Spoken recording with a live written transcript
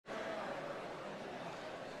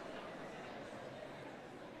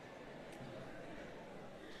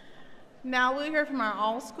Now we'll hear from our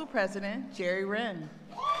all-school president, Jerry Wren.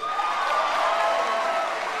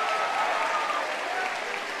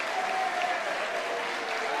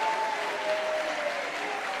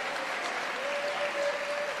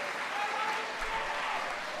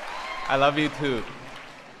 I love you too.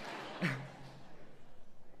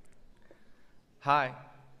 Hi.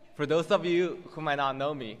 For those of you who might not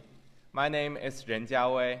know me, my name is Ren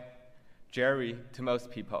Jiawei, Jerry to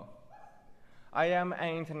most people. I am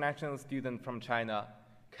an international student from China,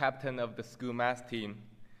 captain of the school math team,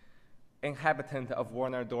 inhabitant of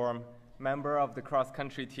Warner Dorm, member of the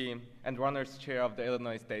cross-country team, and runner's chair of the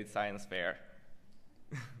Illinois State Science Fair.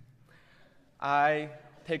 I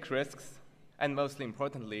take risks, and mostly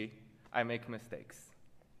importantly, I make mistakes.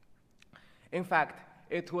 In fact,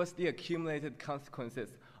 it was the accumulated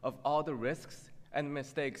consequences of all the risks and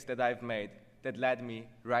mistakes that I've made that led me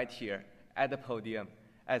right here at the podium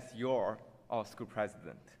as your all-school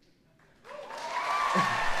president.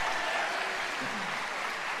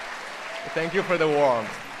 Thank you for the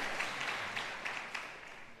warmth.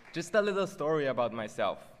 Just a little story about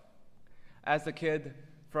myself. As a kid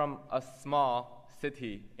from a small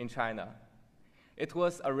city in China, it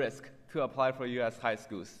was a risk to apply for US high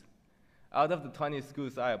schools. Out of the 20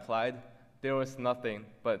 schools I applied, there was nothing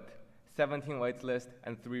but 17 waitlists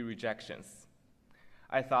and 3 rejections.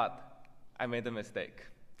 I thought I made a mistake.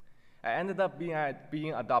 I ended up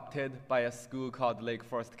being adopted by a school called Lake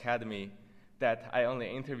Forest Academy that I only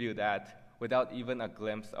interviewed at without even a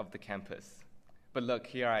glimpse of the campus. But look,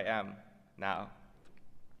 here I am now.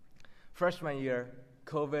 Freshman year,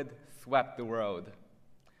 COVID swept the world.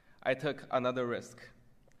 I took another risk.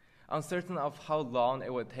 Uncertain of how long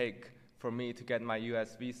it would take for me to get my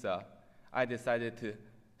US visa, I decided to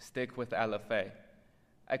stick with LFA.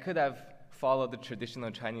 I could have followed the traditional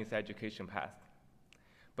Chinese education path,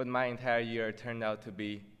 but my entire year turned out to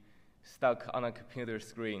be stuck on a computer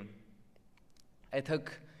screen. I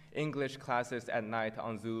took English classes at night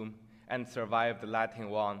on Zoom and survived the Latin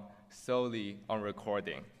one solely on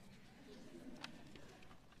recording.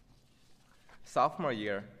 Sophomore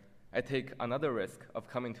year, I take another risk of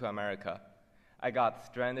coming to America. I got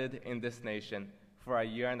stranded in this nation for a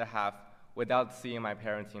year and a half without seeing my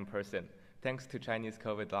parents in person, thanks to Chinese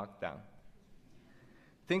COVID lockdown.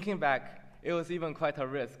 Thinking back, it was even quite a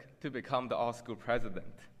risk to become the all-school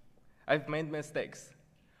president. I've made mistakes.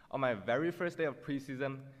 On my very first day of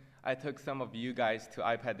preseason, I took some of you guys to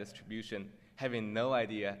iPad distribution, having no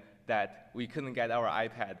idea that we couldn't get our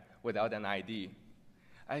iPad without an ID.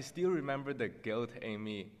 I still remember the guilt in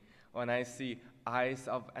me when I see eyes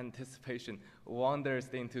of anticipation wanders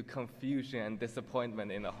into confusion and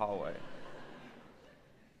disappointment in the hallway.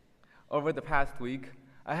 Over the past week,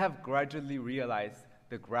 I have gradually realized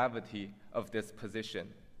the gravity of this position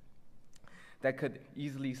that could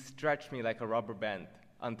easily stretch me like a rubber band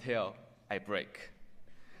until I break.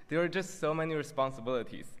 There are just so many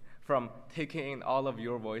responsibilities, from taking in all of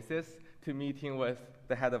your voices to meeting with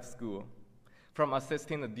the head of school, from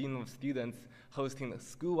assisting the dean of students hosting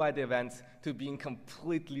school-wide events to being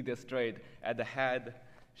completely distraught at the head,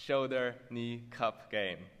 shoulder, knee, cup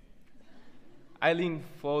game. I lean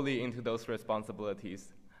fully into those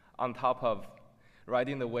responsibilities, on top of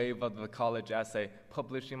riding the wave of the college essay,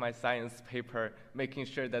 publishing my science paper, making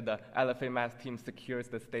sure that the LFA math team secures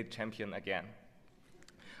the state champion again.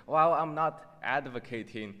 While I'm not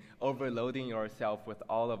advocating overloading yourself with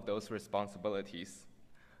all of those responsibilities,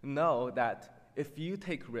 know that if you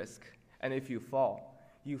take risk and if you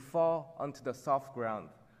fall onto the soft ground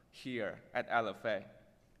here at LFA.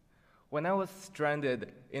 When I was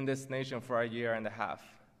stranded in this nation for a year and a half,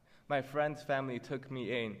 my friend's family took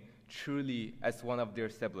me in truly as one of their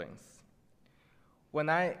siblings. When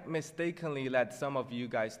I mistakenly led some of you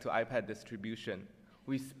guys to iPad distribution,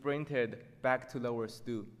 we sprinted back to Lower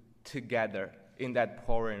Stu together in that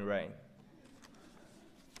pouring rain.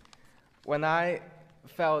 When I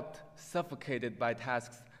felt suffocated by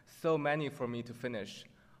tasks so many for me to finish,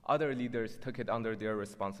 other leaders took it under their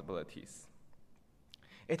responsibilities.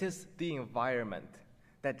 It is the environment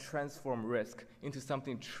that transforms risk into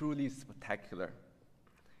something truly spectacular.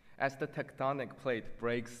 As the tectonic plate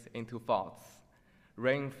breaks into faults,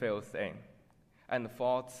 rain fills in, and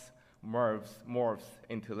faults morphs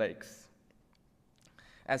into lakes.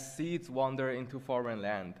 As seeds wander into foreign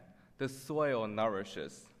land, the soil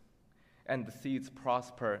nourishes, and the seeds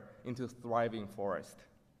prosper into thriving forest.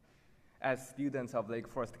 As students of Lake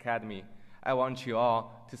Forest Academy, I want you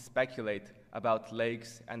all to speculate about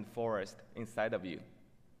lakes and forest inside of you.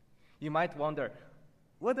 You might wonder,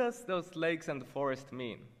 what does those lakes and forest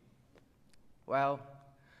mean? Well,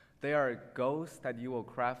 they are goals that you will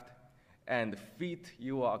craft and feat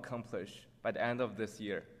you will accomplish by the end of this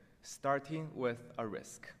year, starting with a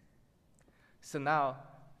risk. So now,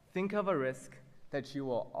 think of a risk that you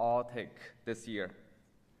will all take this year.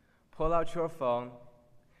 Pull out your phone,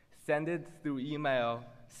 send it through email,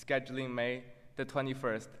 scheduling May the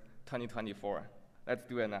 21st, 2024. Let's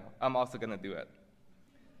do it now. I'm also gonna do it.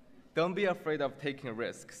 Don't be afraid of taking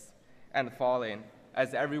risks and falling,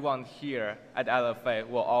 as everyone here at LFA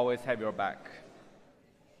will always have your back.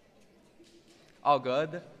 All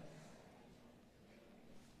good?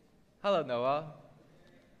 Hello, Noah.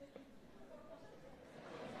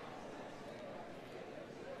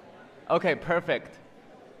 Okay, perfect.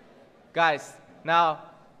 Guys, now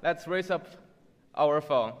let's raise up our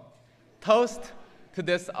phone. Toast to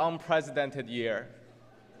this unprecedented year.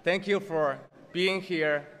 Thank you for being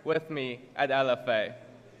here with me at LFA.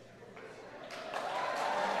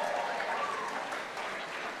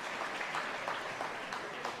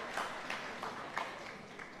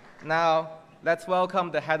 Now, let's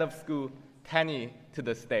welcome the head of school, Tenny, to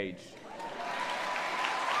the stage.